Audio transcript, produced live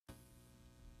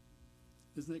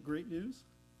Isn't that great news?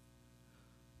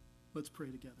 Let's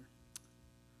pray together.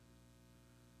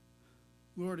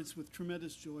 Lord, it's with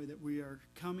tremendous joy that we are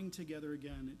coming together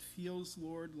again. It feels,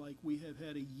 Lord, like we have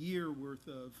had a year worth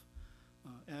of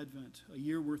Advent, a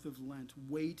year worth of Lent,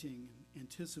 waiting,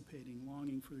 anticipating,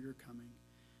 longing for your coming.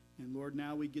 And Lord,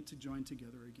 now we get to join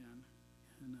together again.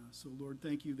 And so, Lord,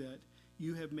 thank you that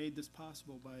you have made this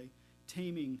possible by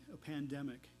taming a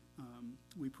pandemic.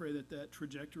 We pray that that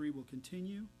trajectory will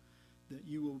continue, that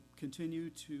you will continue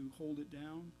to hold it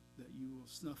down, that you will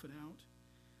snuff it out.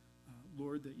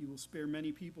 Lord, that you will spare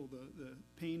many people the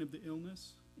pain of the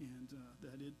illness, and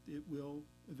that it will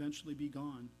eventually be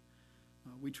gone.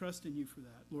 We trust in you for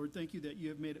that. Lord, thank you that you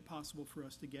have made it possible for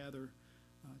us to gather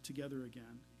together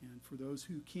again. And for those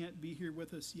who can't be here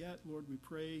with us yet, Lord, we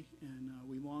pray and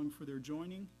we long for their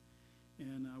joining.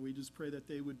 And we just pray that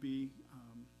they would be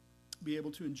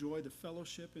able to enjoy the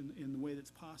fellowship in the way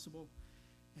that's possible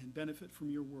and benefit from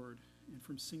your word and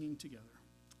from singing together.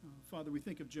 Father, we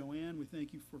think of Joanne. We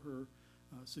thank you for her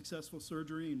successful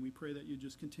surgery, and we pray that you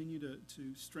just continue to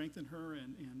strengthen her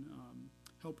and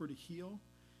help her to heal.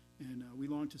 And we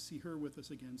long to see her with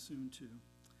us again soon, too.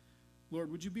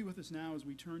 Lord, would you be with us now as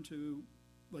we turn to,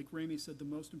 like Ramey said, the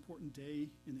most important day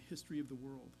in the history of the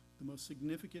world, the most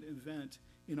significant event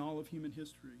in all of human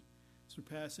history,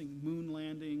 surpassing moon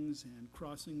landings and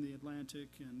crossing the Atlantic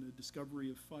and the discovery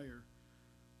of fire.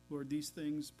 Lord, these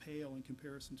things pale in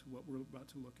comparison to what we're about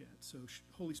to look at. So,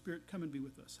 Holy Spirit, come and be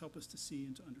with us. Help us to see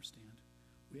and to understand.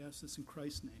 We ask this in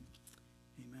Christ's name.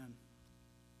 Amen.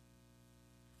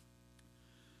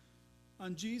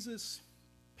 On Jesus'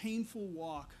 painful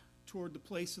walk toward the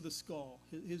place of the skull,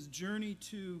 his journey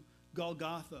to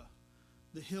Golgotha,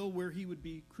 the hill where he would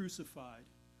be crucified,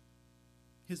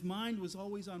 his mind was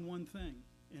always on one thing,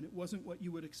 and it wasn't what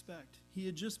you would expect. He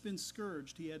had just been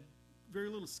scourged. He had very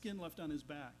little skin left on his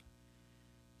back.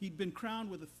 He'd been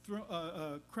crowned with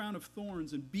a crown of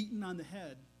thorns and beaten on the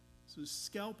head, so his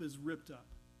scalp is ripped up.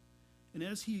 And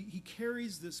as he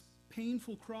carries this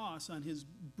painful cross on his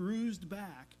bruised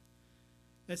back,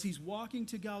 as he's walking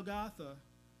to Golgotha,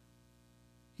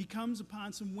 he comes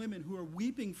upon some women who are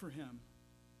weeping for him,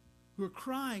 who are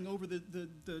crying over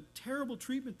the terrible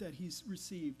treatment that he's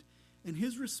received. And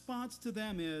his response to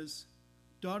them is,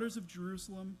 "Daughters of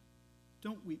Jerusalem,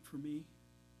 don't weep for me.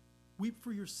 Weep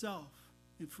for yourself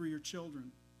and for your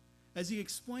children." As he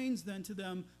explains then to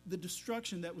them the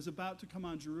destruction that was about to come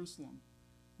on Jerusalem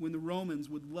when the Romans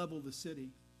would level the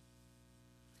city.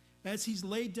 As he's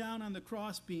laid down on the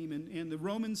crossbeam and the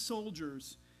Roman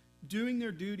soldiers doing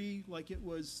their duty like it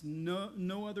was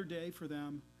no other day for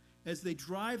them, as they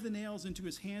drive the nails into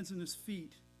his hands and his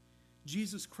feet,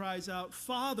 Jesus cries out,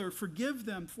 "Father, forgive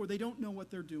them, for they don't know what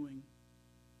they're doing."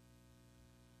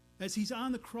 As he's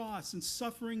on the cross and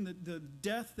suffering the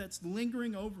death that's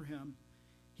lingering over him,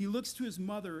 he looks to his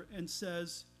mother and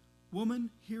says, "Woman,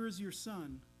 here is your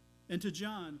son." And to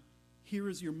John, "Here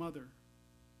is your mother."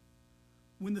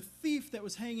 When the thief that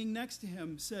was hanging next to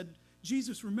him said,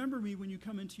 "Jesus, remember me when you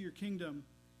come into your kingdom,"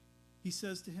 he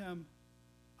says to him,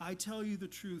 "I tell you the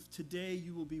truth, today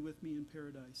you will be with me in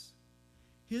paradise."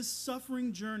 His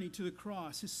suffering journey to the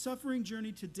cross, his suffering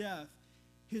journey to death,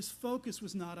 his focus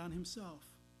was not on himself.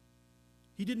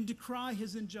 He didn't decry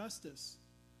his injustice,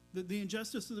 the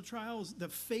injustice of the trials, the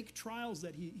fake trials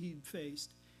that he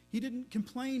faced. He didn't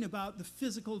complain about the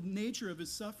physical nature of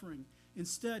his suffering.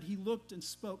 Instead, he looked and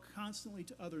spoke constantly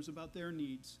to others about their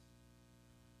needs.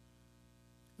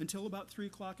 Until about 3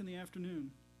 o'clock in the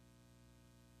afternoon,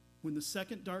 when the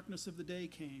second darkness of the day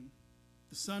came,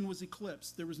 the sun was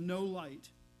eclipsed, there was no light.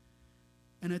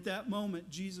 And at that moment,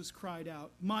 Jesus cried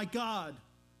out, my God,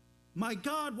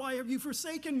 why have you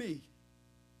forsaken me?"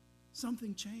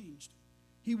 Something changed.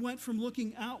 He went from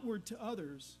looking outward to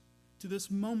others to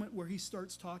this moment where he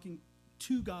starts talking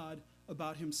to God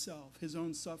about himself, his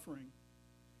own suffering.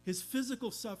 His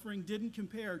physical suffering didn't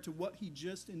compare to what he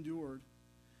just endured.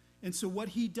 And so what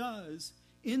he does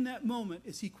in that moment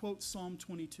is he quotes Psalm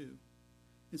 22.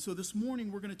 And so this morning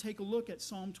we're going to take a look at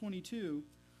Psalm 22,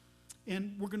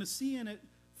 and we're going to see in it,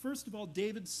 first of all,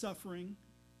 David's suffering.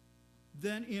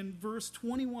 Then in verse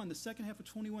 21, the second half of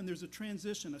 21, there's a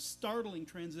transition, a startling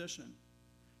transition.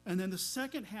 And then the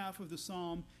second half of the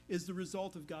psalm is the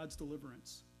result of God's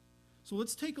deliverance. So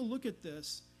let's take a look at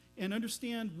this and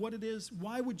understand what it is.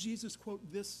 Why would Jesus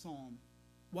quote this psalm?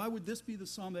 Why would this be the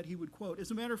psalm that he would quote?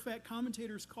 As a matter of fact,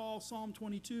 commentators call Psalm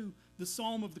 22 the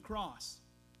Psalm of the Cross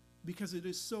because it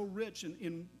is so rich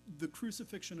in the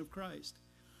crucifixion of Christ.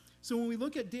 So when we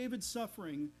look at David's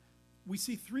suffering, we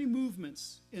see 3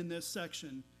 movements in this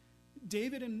section.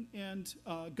 David and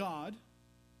God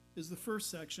is the first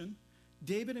section.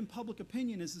 David in public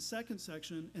opinion is the second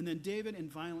section, and then David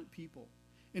and violent people.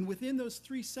 And within those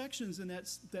three sections, and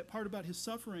that part about his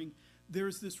suffering,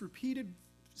 there's this repeated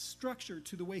structure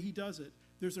to the way he does it.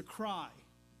 There's a cry.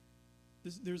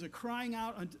 There's a crying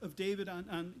out of David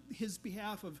on his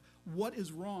behalf of what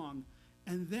is wrong,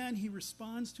 and then he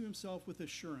responds to himself with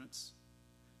assurance.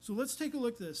 So let's take a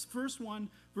look at this. First one,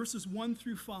 verses 1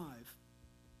 through 5.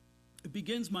 It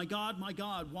begins, my God,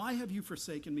 why have you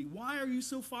forsaken me? Why are you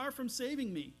so far from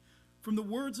saving me? From the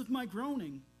words of my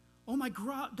groaning. Oh my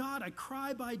God, I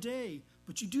cry by day,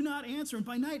 but you do not answer, and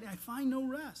by night I find no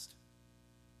rest.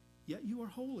 Yet you are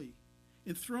holy,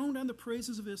 enthroned on the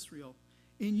praises of Israel.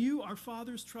 In you our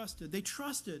fathers trusted. They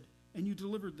trusted, and you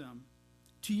delivered them.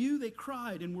 To you they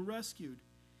cried and were rescued.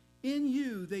 In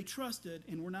you they trusted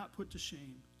and were not put to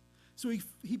shame. So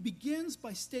he begins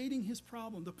by stating his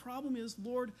problem. The problem is,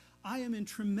 Lord, I am in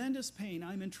tremendous pain.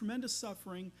 I'm in tremendous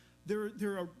suffering.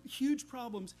 There are huge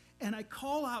problems, and I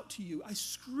call out to you. I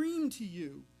scream to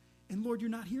you. And Lord,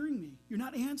 you're not hearing me. You're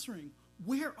not answering.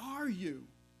 Where are you?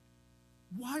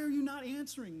 Why are you not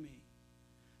answering me?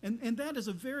 And that is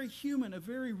a very human, a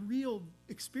very real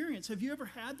experience. Have you ever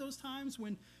had those times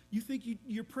when you think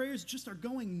your prayers just are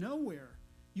going nowhere?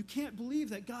 You can't believe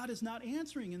that God is not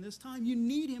answering in this time. You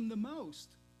need him the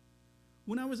most.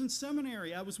 When I was in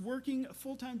seminary, I was working a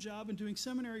full-time job and doing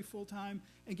seminary full-time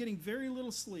and getting very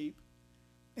little sleep.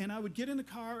 And I would get in the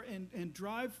car and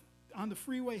drive on the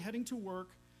freeway heading to work,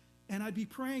 and I'd be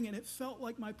praying, and it felt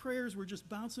like my prayers were just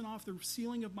bouncing off the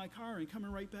ceiling of my car and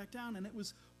coming right back down. And it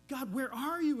was, God, where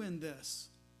are you in this?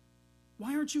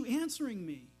 Why aren't you answering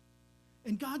me?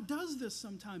 And God does this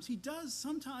sometimes. He does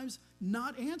sometimes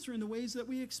not answer in the ways that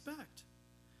we expect.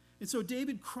 And so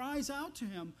David cries out to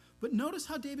him. But notice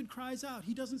how David cries out.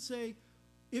 He doesn't say,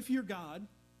 if you're God.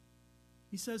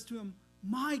 He says to him,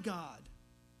 my God,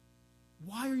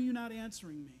 why are you not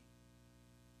answering me?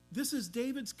 This is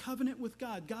David's covenant with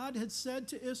God. God had said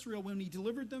to Israel when he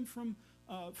delivered them from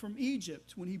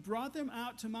Egypt, when he brought them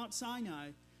out to Mount Sinai,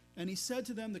 and he said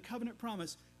to them the covenant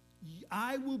promise,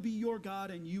 I will be your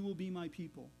God and you will be my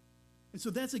people. And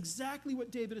so that's exactly what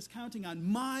David is counting on.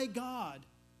 My God,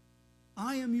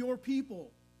 I am your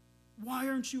people. Why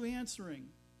aren't you answering?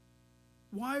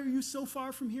 Why are you so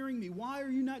far from hearing me? Why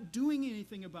are you not doing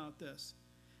anything about this?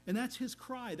 And that's his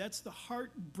cry. That's the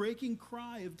heart-breaking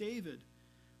cry of David.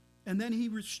 And then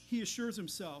he assures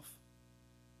himself,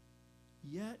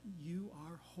 yet you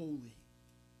are holy.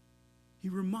 He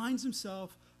reminds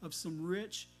himself of some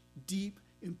rich, deep,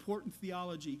 important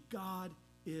theology. God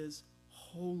is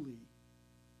holy.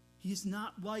 He is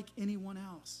not like anyone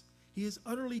else. He is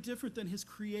utterly different than his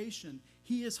creation.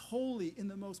 He is holy in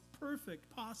the most perfect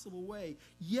possible way.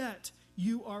 Yet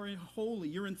you are holy.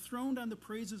 You're enthroned on the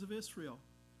praises of Israel.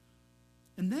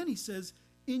 And then he says,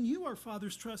 in you our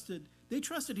fathers trusted. They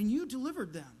trusted and you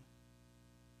delivered them.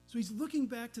 So he's looking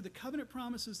back to the covenant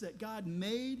promises that God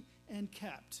made and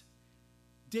kept.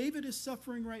 David is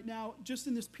suffering right now just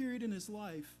in this period in his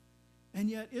life, and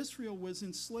yet Israel was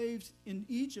enslaved in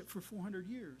Egypt for 400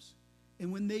 years.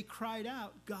 And when they cried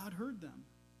out, God heard them.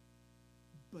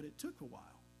 But it took a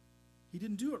while. He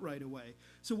didn't do it right away.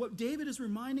 So what David is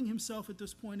reminding himself at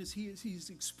this point is he's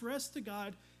expressed to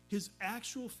God his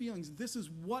actual feelings. This is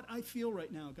what I feel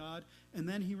right now, God. And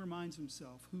then he reminds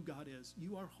himself who God is.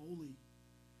 You are holy.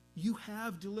 You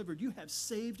have delivered. You have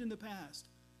saved in the past.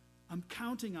 I'm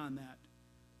counting on that.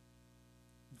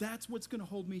 That's what's going to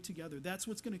hold me together. That's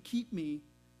what's going to keep me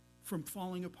from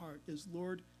falling apart is,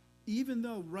 Lord, even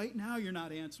though right now you're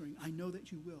not answering, I know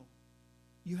that you will.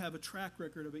 You have a track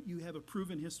record of it. You have a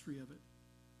proven history of it.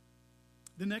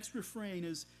 The next refrain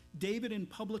is David in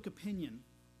public opinion.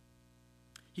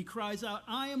 He cries out,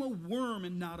 I am a worm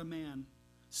and not a man,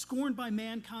 scorned by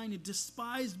mankind and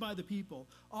despised by the people.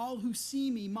 All who see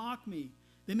me mock me.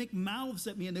 They make mouths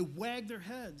at me and they wag their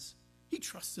heads. He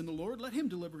trusts in the Lord. Let him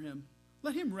deliver him.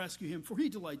 Let him rescue him, for he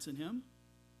delights in him.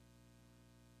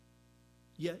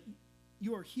 Yet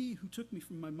you are he who took me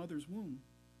from my mother's womb.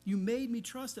 You made me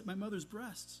trust at my mother's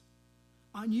breasts.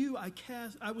 On you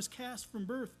I was cast from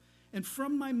birth, and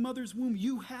from my mother's womb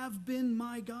you have been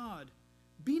my God.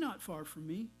 Be not far from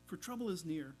me, for trouble is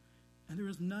near, and there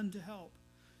is none to help.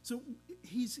 So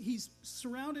he's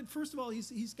surrounded. First of all,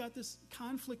 he's got this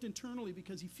conflict internally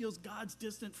because he feels God's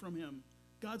distant from him.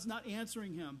 God's not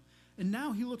answering him. And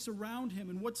now he looks around him,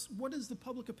 and what is the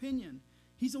public opinion?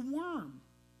 He's a worm.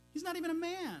 He's not even a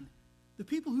man. The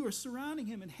people who are surrounding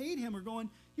him and hate him are going,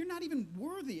 you're not even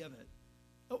worthy of it.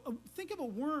 Think of a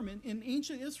worm in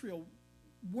ancient Israel.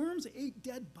 Worms ate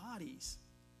dead bodies.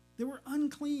 They were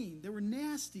unclean. They were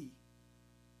nasty.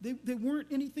 They weren't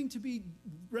anything to be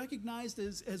recognized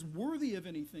as worthy of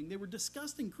anything. They were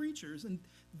disgusting creatures, and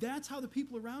that's how the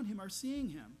people around him are seeing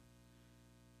him.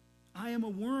 I am a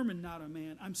worm and not a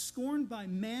man. I'm scorned by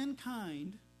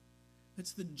mankind.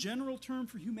 It's the general term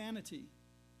for humanity.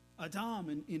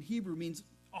 Adam in Hebrew means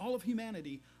all of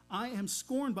humanity. I am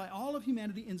scorned by all of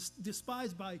humanity and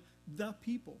despised by the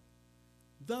people.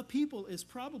 The people is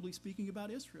probably speaking about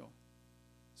Israel.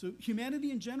 So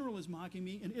humanity in general is mocking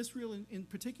me, and Israel in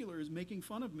particular is making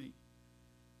fun of me.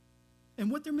 And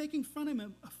what they're making fun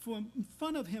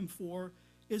of him for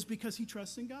is because he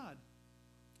trusts in God.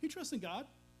 He trusts in God.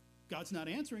 God's not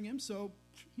answering him, so,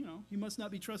 he must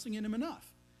not be trusting in him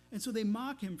enough. And so they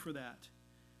mock him for that.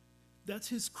 That's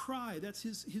his cry. That's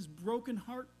his broken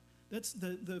heart. That's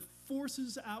the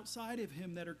forces outside of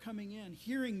him that are coming in,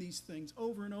 hearing these things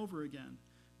over and over again.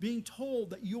 Being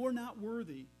told that you're not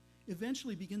worthy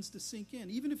eventually begins to sink in.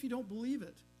 Even if you don't believe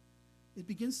it, it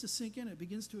begins to sink in. It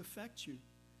begins to affect you.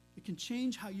 It can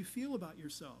change how you feel about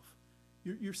yourself.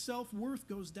 Your self-worth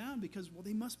goes down because,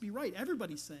 they must be right.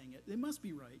 Everybody's saying it. They must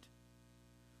be right.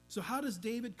 So how does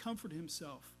David comfort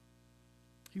himself?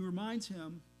 He reminds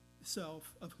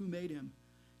himself of who made him.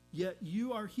 Yet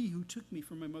you are he who took me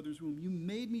from my mother's womb. You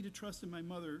made me to trust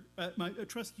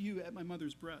trust you at my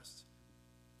mother's breast.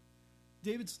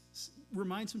 David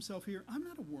reminds himself here, I'm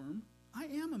not a worm. I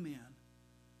am a man.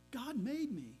 God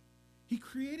made me. He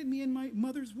created me in my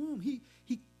mother's womb. He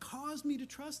caused me to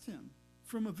trust him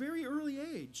from a very early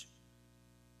age.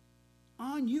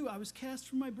 On you I was cast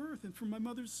from my birth, and from my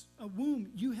mother's womb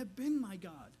you have been my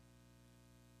God.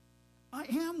 I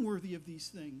am worthy of these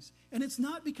things. And it's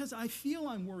not because I feel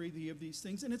I'm worthy of these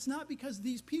things, and it's not because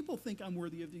these people think I'm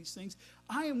worthy of these things.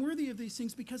 I am worthy of these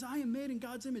things because I am made in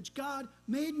God's image. God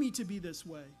made me to be this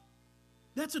way.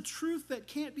 That's a truth that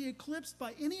can't be eclipsed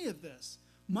by any of this.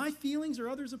 My feelings or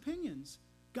others' opinions.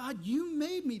 God, you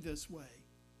made me this way.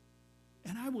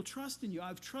 And I will trust in you.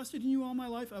 I've trusted in you all my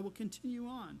life. I will continue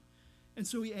on. And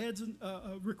so he adds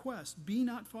a request. Be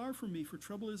not far from me, for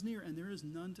trouble is near, and there is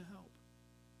none to help.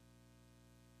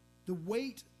 The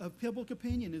weight of public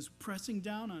opinion is pressing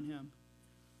down on him.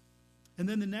 And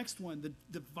then the next one,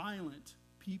 the violent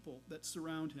people that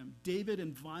surround him. David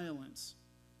and violence.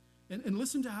 And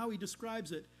listen to how he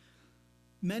describes it.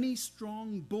 Many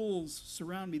strong bulls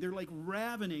surround me. They're like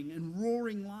ravening and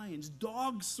roaring lions.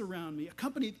 Dogs surround me. A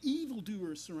company of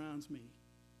evildoers surrounds me.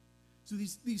 So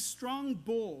these strong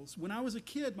bulls. When I was a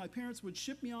kid, my parents would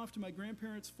ship me off to my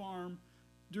grandparents' farm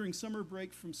during summer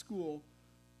break from school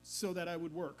so that I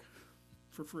would work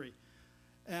for free.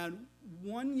 And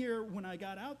one year when I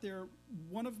got out there,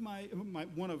 my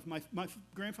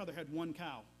grandfather had one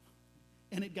cow,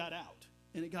 and it got out,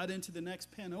 and it got into the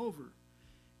next pen over.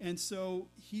 And so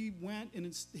he went,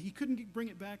 and he couldn't bring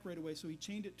it back right away, so he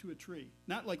chained it to a tree.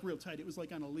 Not like real tight, it was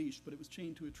like on a leash, but it was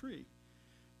chained to a tree.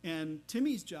 And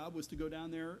Timmy's job was to go down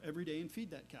there every day and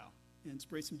feed that cow and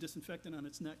spray some disinfectant on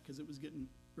its neck because it was getting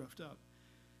roughed up.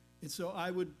 And so I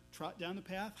would trot down the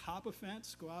path, hop a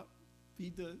fence, go out,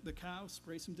 feed the cow,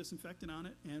 spray some disinfectant on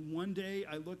it. And one day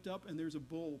I looked up, and there's a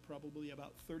bull probably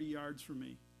about 30 yards from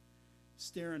me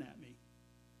staring at me.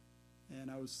 And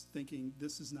I was thinking,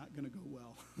 this is not going to go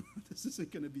well. This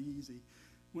isn't going to be easy.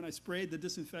 When I sprayed the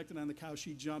disinfectant on the cow,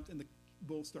 she jumped, and the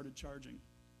bull started charging.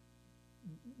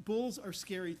 Bulls are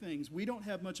scary things. We don't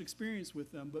have much experience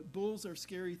with them, but bulls are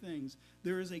scary things.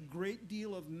 There is a great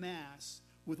deal of mass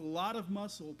with a lot of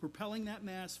muscle propelling that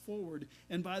mass forward.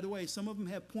 And by the way, some of them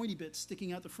have pointy bits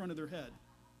sticking out the front of their head.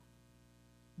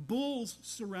 Bulls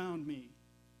surround me.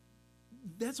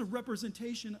 That's a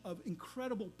representation of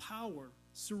incredible power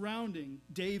surrounding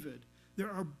David. There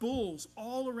are bulls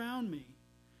all around me.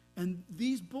 And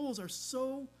these bulls are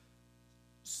so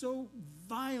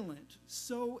violent,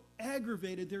 so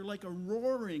aggravated, they're like a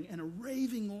roaring and a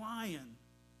raving lion.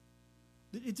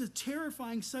 It's a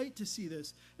terrifying sight to see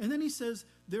this. And then he says,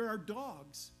 there are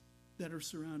dogs that are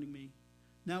surrounding me.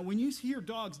 Now, when you hear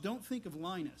dogs, don't think of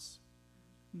Linus,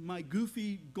 my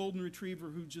goofy golden retriever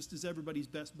who just is everybody's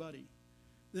best buddy.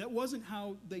 That wasn't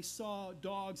how they saw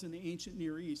dogs in the ancient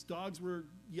Near East. Dogs were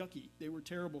yucky. They were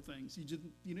terrible things. You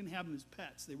didn't have them as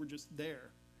pets. They were just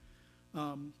there.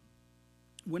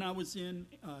 When I was in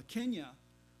Kenya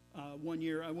one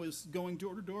year, I was going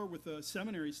door to door with a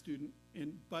seminary student.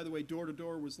 And by the way, door to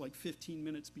door was like 15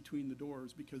 minutes between the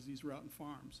doors because these were out in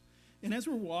farms. And as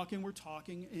we're walking, we're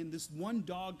talking, and this one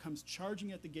dog comes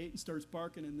charging at the gate and starts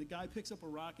barking, and the guy picks up a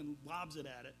rock and lobs it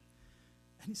at it.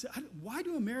 And he said, why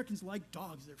do Americans like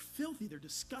dogs? They're filthy. They're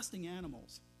disgusting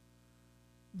animals.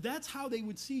 That's how they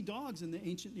would see dogs in the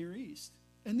ancient Near East.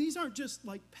 And these aren't just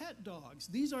like pet dogs.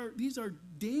 These are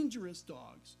dangerous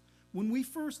dogs When we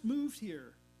first moved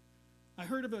here, I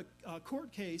heard of a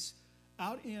court case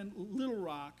out in Little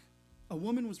Rock. A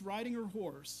woman was riding her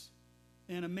horse,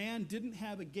 and a man didn't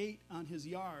have a gate on his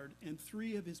yard, and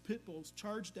 3 of his pit bulls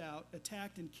charged out,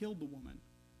 attacked, and killed the woman.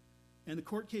 And the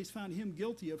court case found him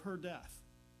guilty of her death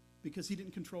because he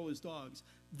didn't control his dogs.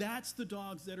 That's the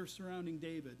dogs that are surrounding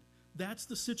David. That's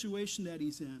the situation that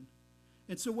he's in.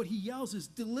 And so what he yells is,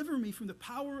 deliver me from the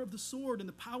power of the sword and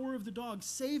the power of the dog.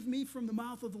 Save me from the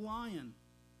mouth of the lion.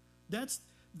 That's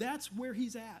where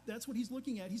he's at. That's what he's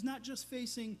looking at. He's not just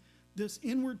facing this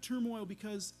inward turmoil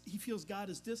because he feels God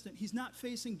is distant. He's not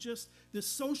facing just this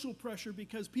social pressure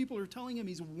because people are telling him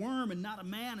he's a worm and not a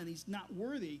man and he's not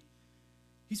worthy.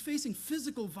 He's facing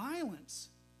physical violence.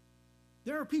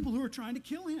 There are people who are trying to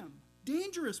kill him.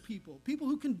 Dangerous people. People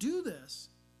who can do this.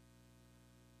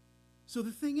 So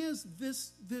the thing is,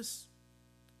 this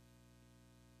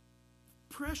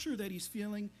pressure that he's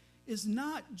feeling is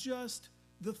not just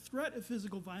the threat of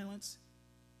physical violence.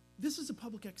 This is a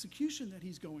public execution that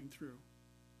he's going through.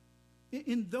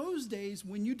 In those days,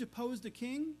 when you deposed a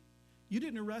king, you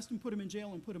didn't arrest him, put him in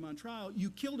jail, and put him on trial.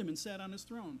 You killed him and sat on his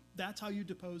throne. That's how you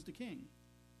deposed a king.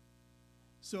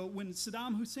 So when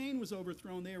Saddam Hussein was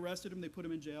overthrown, they arrested him, they put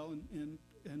him in jail, and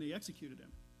they executed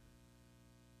him.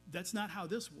 That's not how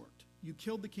this worked. You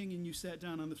killed the king and you sat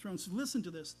down on the throne. So listen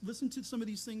to this. Listen to some of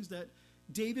these things that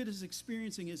David is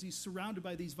experiencing as he's surrounded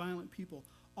by these violent people.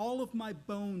 All of my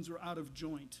bones are out of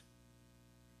joint.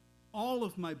 All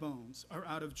of my bones are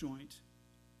out of joint.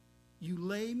 You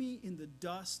lay me in the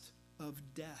dust of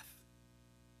death.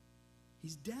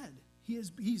 He's dead. He's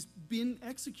been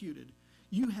executed.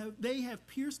 They have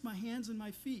pierced my hands and my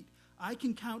feet. I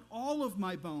can count all of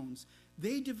my bones.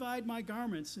 They divide my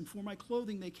garments, and for my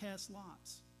clothing they cast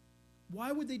lots.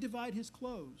 Why would they divide his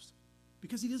clothes?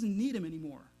 Because he doesn't need them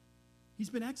anymore. He's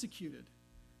been executed.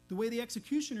 The way the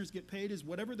executioners get paid is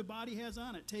whatever the body has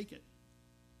on it, take it.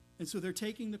 And so they're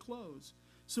taking the clothes.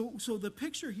 So the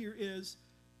picture here is,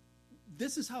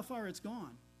 this is how far it's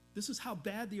gone. This is how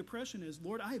bad the oppression is.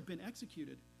 Lord, I have been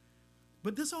executed.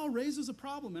 But this all raises a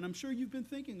problem, and I'm sure you've been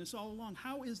thinking this all along.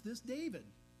 How is this David?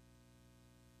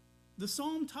 The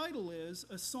psalm title is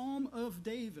A Psalm of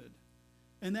David.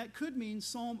 And that could mean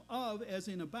psalm of as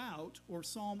in about, or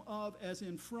psalm of as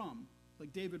in from,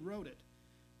 like David wrote it.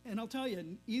 And I'll tell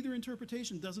you, either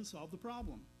interpretation doesn't solve the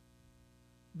problem.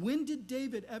 When did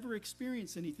David ever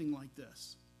experience anything like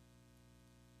this?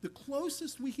 The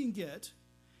closest we can get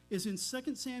is in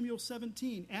 2 Samuel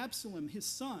 17. Absalom, his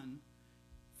son,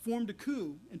 formed a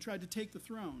coup and tried to take the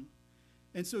throne.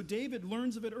 And so David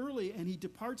learns of it early, and he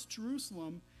departs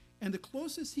Jerusalem. And the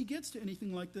closest he gets to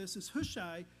anything like this is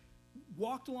Hushai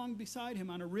walked along beside him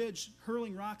on a ridge,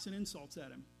 hurling rocks and insults at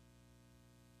him.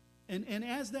 And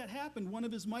as that happened, one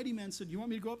of his mighty men said, you want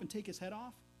me to go up and take his head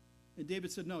off? And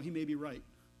David said, no, he may be right.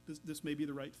 This may be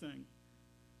the right thing.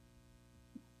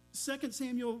 2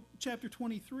 Samuel chapter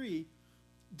 23,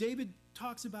 David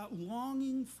talks about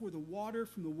longing for the water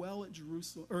from the well at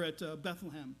Jerusalem, or at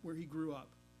Bethlehem, where he grew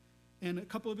up. And a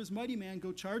couple of his mighty men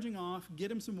go charging off,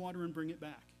 get him some water, and bring it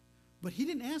back. But he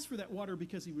didn't ask for that water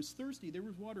because he was thirsty. There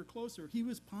was water closer. He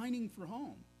was pining for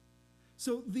home.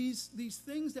 So these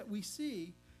things that we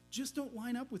see just don't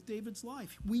line up with David's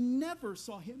life. We never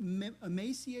saw him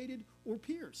emaciated or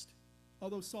pierced.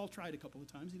 Although Saul tried a couple of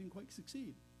times, he didn't quite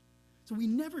succeed. So we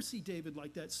never see David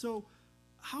like that. So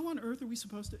how on earth are we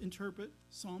supposed to interpret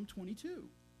Psalm 22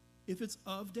 if it's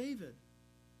of David?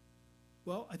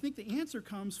 Well, I think the answer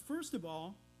comes, first of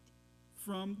all,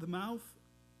 from the mouth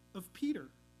of Peter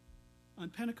on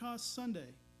Pentecost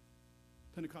Sunday.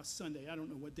 Pentecost Sunday, I don't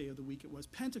know what day of the week it was.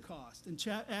 Pentecost in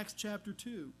Acts chapter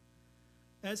 2.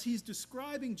 As he's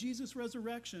describing Jesus'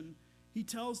 resurrection, he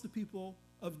tells the people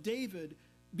of David,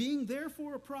 being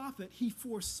therefore a prophet, he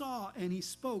foresaw and he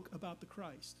spoke about the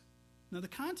Christ. Now the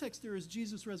context there is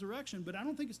Jesus' resurrection, but I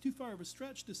don't think it's too far of a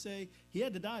stretch to say he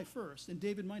had to die first, and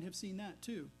David might have seen that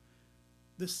too.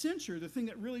 The censure, the thing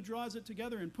that really draws it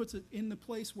together and puts it in the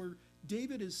place where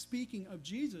David is speaking of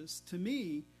Jesus, to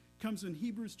me, comes in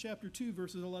Hebrews chapter 2,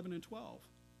 verses 11 and 12.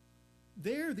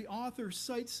 There, the author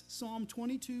cites Psalm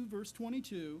 22, verse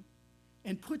 22,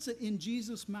 and puts it in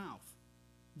Jesus' mouth.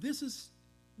 This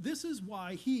is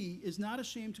why he is not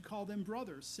ashamed to call them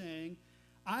brothers, saying,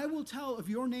 I will tell of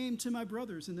your name to my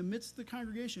brothers. In the midst of the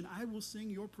congregation, I will sing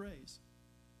your praise.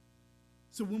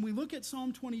 So when we look at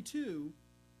Psalm 22,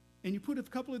 and you put a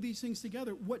couple of these things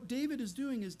together, what David is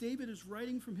doing is David is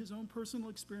writing from his own personal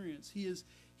experience. He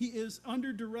is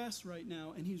under duress right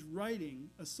now, and he's writing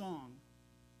a song.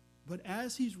 But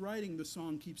as he's writing, the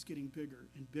song keeps getting bigger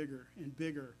and bigger and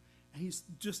bigger. And he's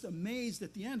just amazed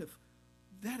at the end of,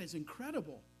 that is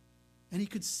incredible. And he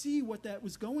could see what that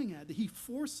was going at. He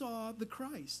foresaw the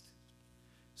Christ.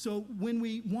 So when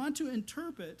we want to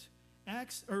interpret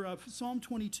Psalm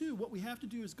 22, what we have to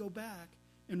do is go back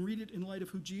and read it in light of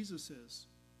who Jesus is.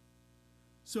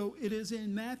 So it is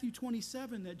in Matthew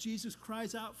 27 that Jesus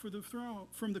cries out for the throne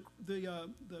from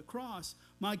the cross,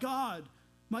 my God,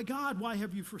 why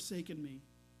have you forsaken me?"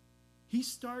 He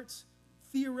starts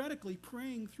theoretically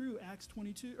praying through Acts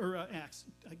 22, or Acts.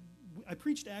 I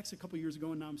preached Acts a couple years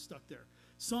ago, and now I'm stuck there.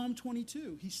 Psalm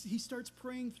 22, he starts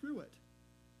praying through it.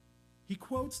 He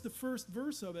quotes the first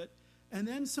verse of it, and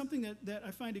then something that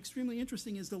I find extremely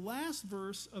interesting is the last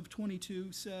verse of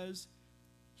 22 says,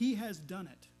 "He has done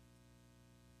it."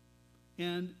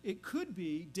 And it could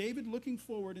be David looking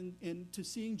forward and to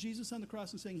seeing Jesus on the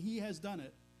cross and saying, "He has done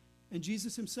it." And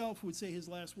Jesus himself would say his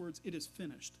last words, "It is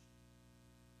finished."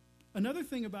 Another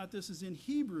thing about this is in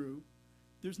Hebrew,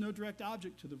 there's no direct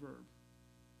object to the verb.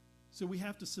 So we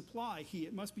have to supply he.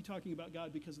 It must be talking about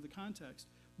God because of the context.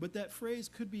 But that phrase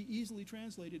could be easily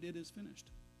translated, "It is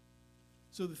finished."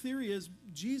 So the theory is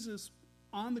Jesus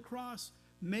on the cross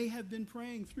may have been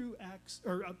praying through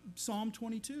Psalm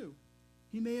 22.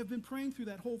 He may have been praying through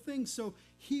that whole thing. So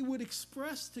he would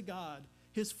express to God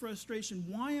his frustration.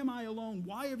 Why am I alone?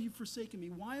 Why have you forsaken me?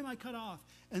 Why am I cut off?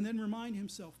 And then remind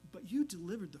himself, but you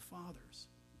delivered the fathers,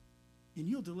 and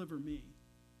you'll deliver me.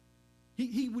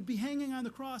 He would be hanging on the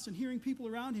cross and hearing people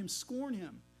around him scorn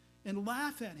him and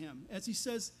laugh at him as he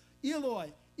says,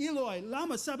 "Eloi, Eloi,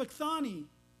 lama sabachthani."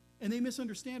 And they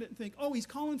misunderstand it and think, oh, he's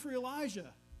calling for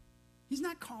Elijah. He's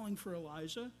not calling for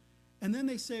Elijah. And then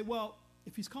they say, well,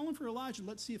 if he's calling for Elijah,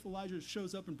 let's see if Elijah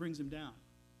shows up and brings him down.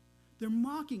 They're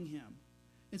mocking him.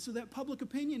 And so that public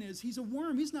opinion is he's a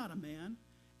worm, he's not a man.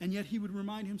 And yet he would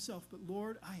remind himself, but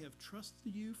Lord, I have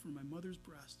trusted you from my mother's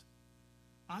breast.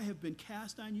 I have been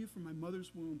cast on you from my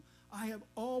mother's womb. I have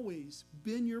always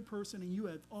been your person, and you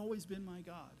have always been my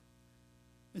God.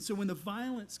 And so when the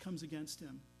violence comes against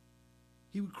him,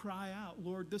 he would cry out,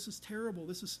 Lord, this is terrible.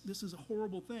 This is a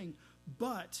horrible thing.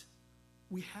 But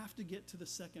we have to get to the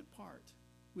second part.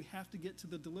 We have to get to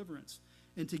the deliverance.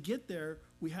 And to get there,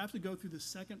 we have to go through the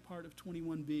second part of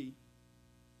 21b.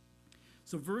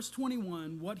 So verse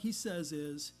 21, what he says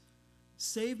is,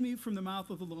 save me from the mouth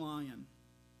of the lion.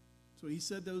 So he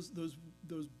said those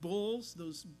bulls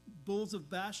of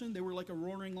Bashan, they were like a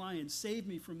roaring lion. Save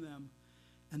me from them.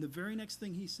 And the very next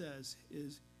thing he says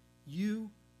is,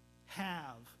 you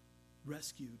have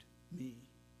rescued me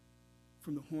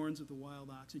from the horns of the wild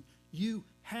oxen. You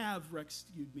have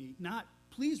rescued me. Not,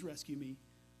 please rescue me,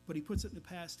 but he puts it in the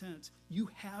past tense. You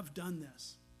have done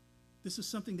this. This is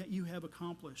something that you have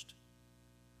accomplished.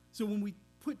 So when we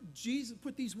put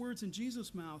these words in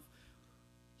Jesus' mouth,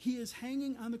 he is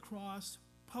hanging on the cross,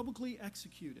 publicly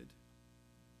executed.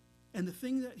 And the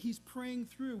thing that he's praying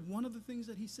through, one of the things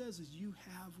that he says is, you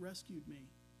have rescued me.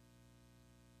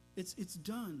 It's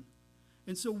done.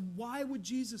 And so why would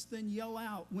Jesus then yell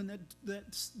out when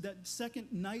that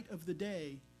second night of the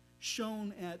day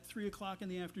shone at 3 o'clock in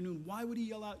the afternoon? Why would he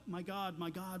yell out, my God,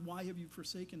 why have you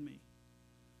forsaken me?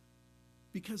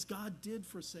 Because God did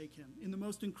forsake him in the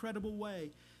most incredible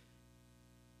way.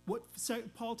 What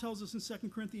Paul tells us in 2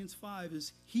 Corinthians 5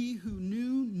 is, he who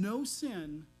knew no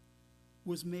sin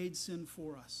was made sin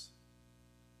for us.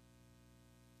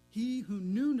 He who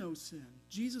knew no sin,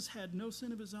 Jesus had no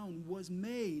sin of his own, was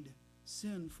made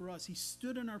sin for us. He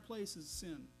stood in our place as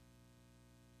sin.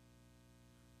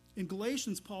 In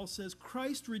Galatians, Paul says,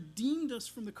 Christ redeemed us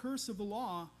from the curse of the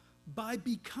law by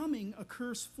becoming a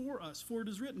curse for us. For it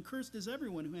is written, cursed is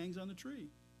everyone who hangs on the tree.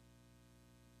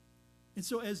 And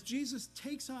so as Jesus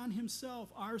takes on himself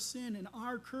our sin and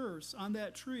our curse on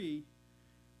that tree,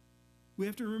 we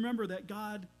have to remember that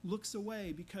God looks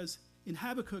away, because in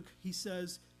Habakkuk he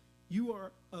says, you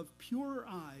are of purer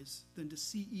eyes than to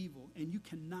see evil, and you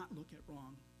cannot look at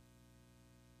wrong.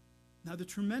 Now the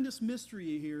tremendous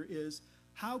mystery here is,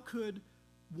 how could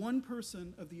one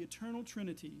person of the eternal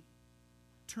Trinity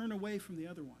turn away from the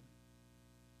other one?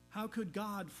 How could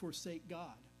God forsake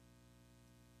God?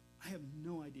 I have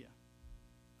no idea.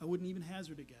 I wouldn't even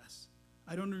hazard a guess.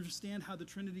 I don't understand how the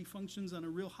Trinity functions on a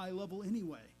real high level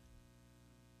anyway.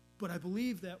 But I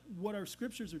believe that what our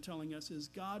scriptures are telling us is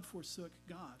God forsook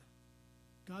God.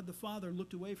 God the Father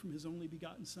looked away from his only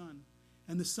begotten Son.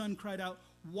 And the Son cried out,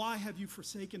 why have you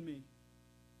forsaken me?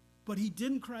 But he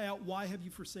didn't cry out, why have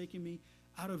you forsaken me,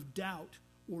 out of doubt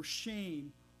or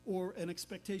shame or an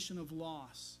expectation of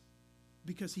loss.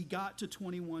 Because he got to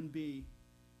 21b,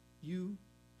 you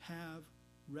have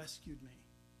rescued me.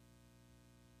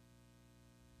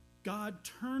 God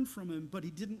turned from him, but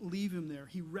he didn't leave him there.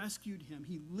 He rescued him.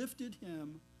 He lifted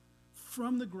him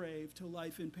from the grave to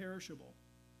life imperishable.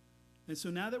 And so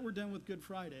now that we're done with Good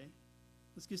Friday,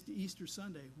 let's get to Easter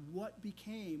Sunday. What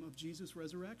became of Jesus'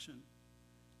 resurrection?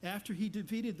 After he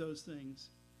defeated those things,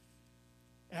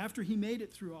 after he made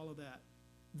it through all of that,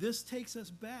 this takes us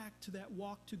back to that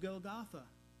walk to Golgotha.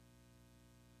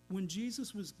 When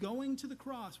Jesus was going to the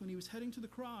cross, when he was heading to the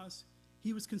cross,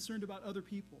 he was concerned about other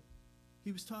people.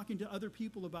 He was talking to other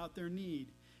people about their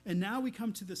need. And now we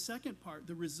come to the second part,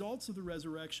 the results of the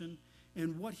resurrection.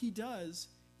 And what he does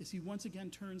is he once again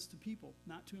turns to people,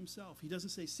 not to himself. He doesn't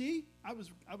say, see, I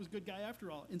was a good guy after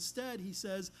all. Instead, he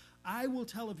says, I will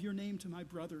tell of your name to my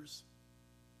brothers.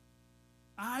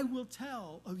 I will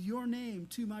tell of your name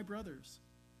to my brothers.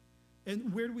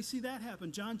 And where do we see that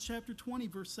happen? John chapter 20,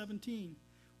 verse 17.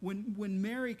 When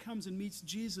Mary comes and meets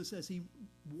Jesus as he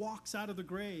walks out of the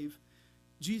grave,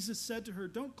 Jesus said to her,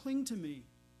 don't cling to me,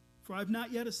 for I have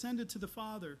not yet ascended to the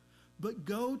Father, but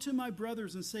go to my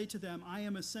brothers and say to them, I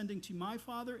am ascending to my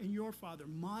Father and your Father,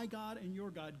 my God and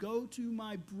your God. Go to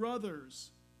my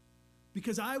brothers,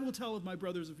 because I will tell of my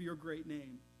brothers of your great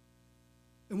name.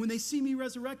 And when they see me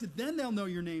resurrected, then they'll know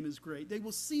your name is great. They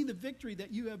will see the victory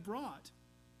that you have brought.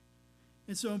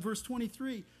 And so in verse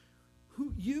 23,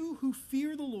 you who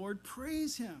fear the Lord,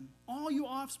 praise him. All you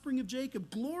offspring of Jacob,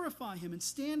 glorify him and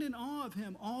stand in awe of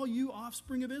him, all you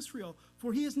offspring of Israel.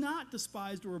 For he has not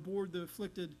despised or abhorred the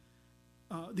affliction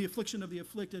of the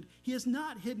afflicted. He has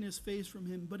not hidden his face from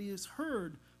him, but he has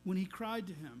heard when he cried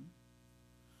to him.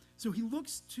 So he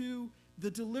looks to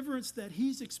the deliverance that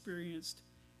he's experienced,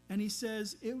 and he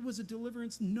says it was a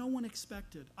deliverance no one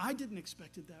expected. I didn't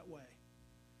expect it that way.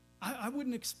 I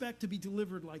wouldn't expect to be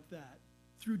delivered like that.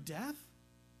 Through death?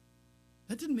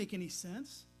 That didn't make any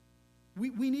sense.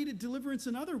 We needed deliverance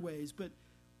in other ways, but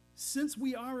since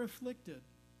we are afflicted,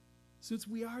 since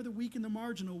we are the weak and the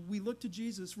marginal, we look to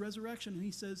Jesus' resurrection, and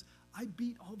he says, I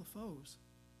beat all the foes.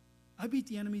 I beat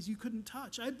the enemies you couldn't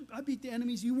touch. I beat the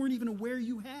enemies you weren't even aware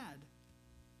you had.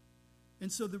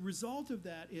 And so the result of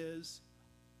that is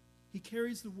he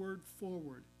carries the word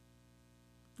forward.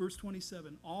 Verse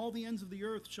 27, all the ends of the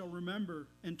earth shall remember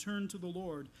and turn to the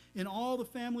Lord, and all the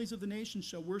families of the nations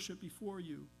shall worship before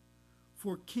you.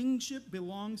 For kingship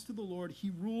belongs to the Lord. He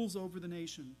rules over the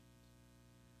nation.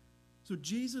 So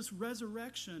Jesus'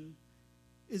 resurrection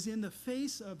is in the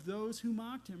face of those who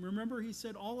mocked him. Remember, he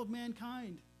said, all of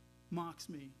mankind mocks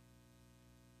me.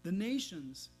 The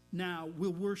nations now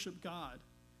will worship God,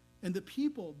 and the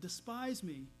people despise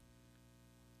me.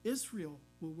 Israel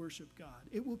will worship God.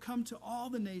 It will come to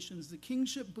all the nations. The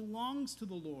kingship belongs to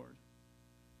the Lord,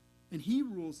 and he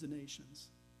rules the nations.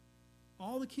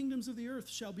 All the kingdoms of the earth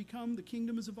shall become the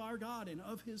kingdoms of our God and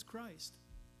of his Christ,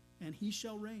 and he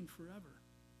shall reign forever.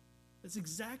 That's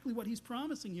exactly what he's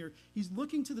promising here. He's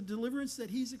looking to the deliverance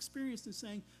that he's experienced and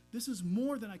saying, this is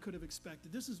more than I could have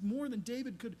expected. This is more than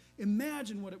David could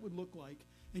imagine what it would look like.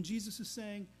 And Jesus is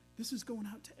saying, this is going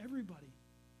out to everybody.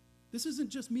 This isn't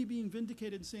just me being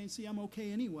vindicated and saying, see, I'm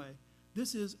okay anyway.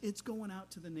 It's going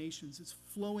out to the nations. It's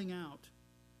flowing out.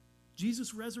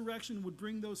 Jesus' resurrection would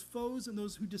bring those foes and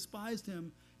those who despised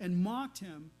him and mocked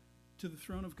him to the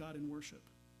throne of God in worship.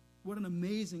 What an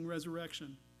amazing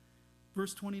resurrection.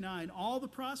 Verse 29, all the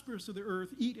prosperous of the earth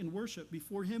eat and worship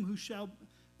before him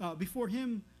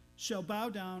shall bow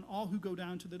down all who go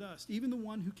down to the dust, even the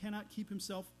one who cannot keep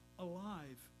himself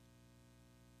alive.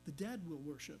 The dead will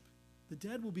worship. The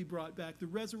dead will be brought back. The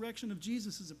resurrection of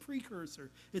Jesus is a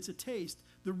precursor. It's a taste.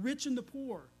 The rich and the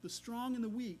poor, the strong and the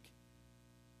weak,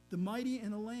 the mighty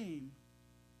and the lame,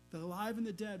 the alive and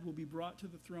the dead will be brought to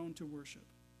the throne to worship.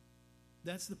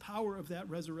 That's the power of that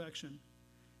resurrection.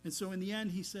 And so in the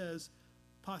end, he says,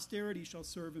 posterity shall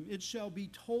serve him. It shall be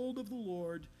told of the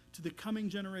Lord to the coming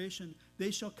generation.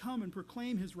 They shall come and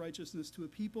proclaim his righteousness to a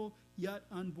people yet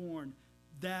unborn,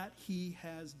 that he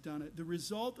has done it. The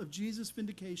result of Jesus'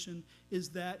 vindication is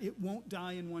that it won't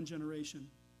die in one generation.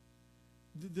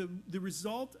 The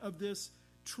result of this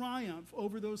triumph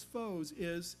over those foes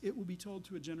is it will be told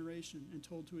to a generation and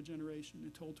told to a generation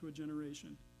and told to a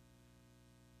generation.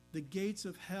 The gates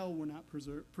of hell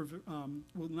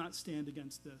will not stand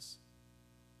against this.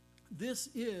 This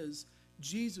is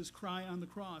Jesus' cry on the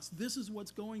cross. This is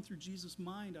what's going through Jesus'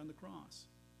 mind on the cross.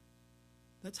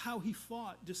 That's how he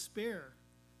fought despair.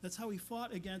 That's how he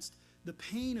fought against the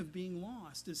pain of being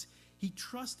lost, as he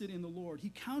trusted in the Lord. He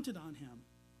counted on him.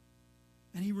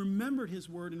 And he remembered his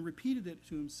word and repeated it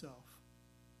to himself.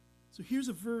 So here's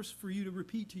a verse for you to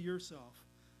repeat to yourself,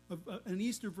 an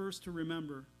Easter verse to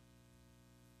remember.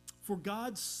 For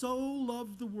God so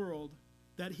loved the world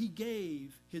that he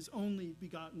gave his only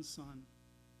begotten Son,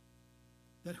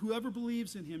 that whoever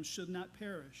believes in him should not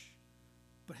perish,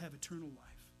 but have eternal life.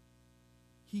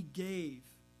 He gave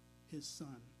his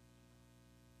Son.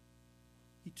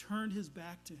 He turned his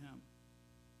back to him.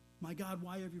 My God,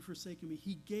 why have you forsaken me?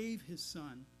 He gave his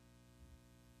Son,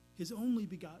 his only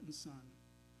begotten Son,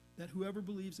 that whoever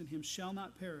believes in him shall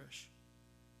not perish,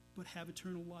 but have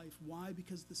eternal life. Why?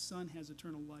 Because the Son has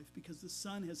eternal life, because the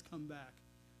Son has come back,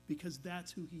 because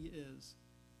that's who he is.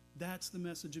 That's the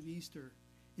message of Easter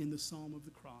in the Psalm of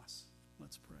the Cross.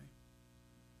 Let's pray.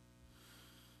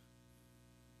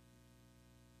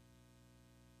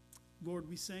 Lord,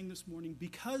 we sang this morning,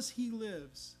 because he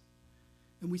lives,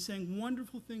 and we sang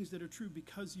wonderful things that are true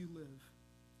because you live.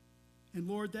 And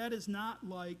Lord, that is not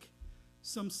like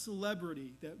some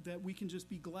celebrity that we can just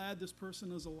be glad this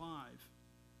person is alive.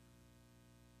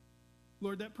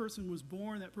 Lord, that person was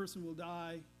born, that person will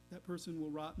die, that person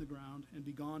will rot in the ground and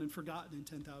be gone and forgotten in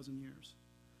 10,000 years.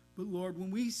 But Lord,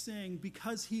 when we sing,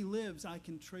 because he lives, I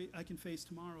can face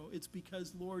tomorrow, it's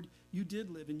because, Lord, you did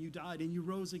live and you died and you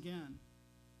rose again.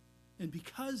 And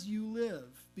because you live,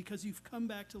 because you've come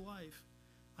back to life,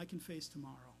 I can face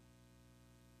tomorrow.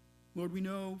 Lord, we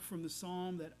know from the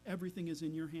psalm that everything is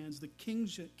in your hands. The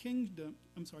kingship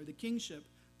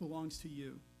belongs to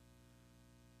you.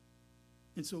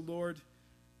 And so, Lord,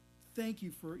 thank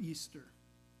you for Easter.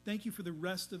 Thank you for the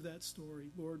rest of that story,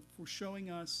 Lord, for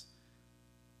showing us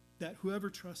that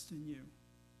whoever trusts in you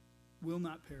will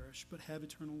not perish, but have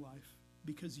eternal life,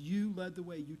 because you led the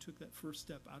way. You took that first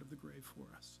step out of the grave for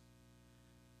us.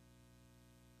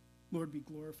 Lord, be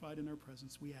glorified in our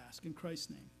presence, we ask. In Christ's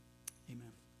name,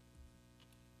 amen.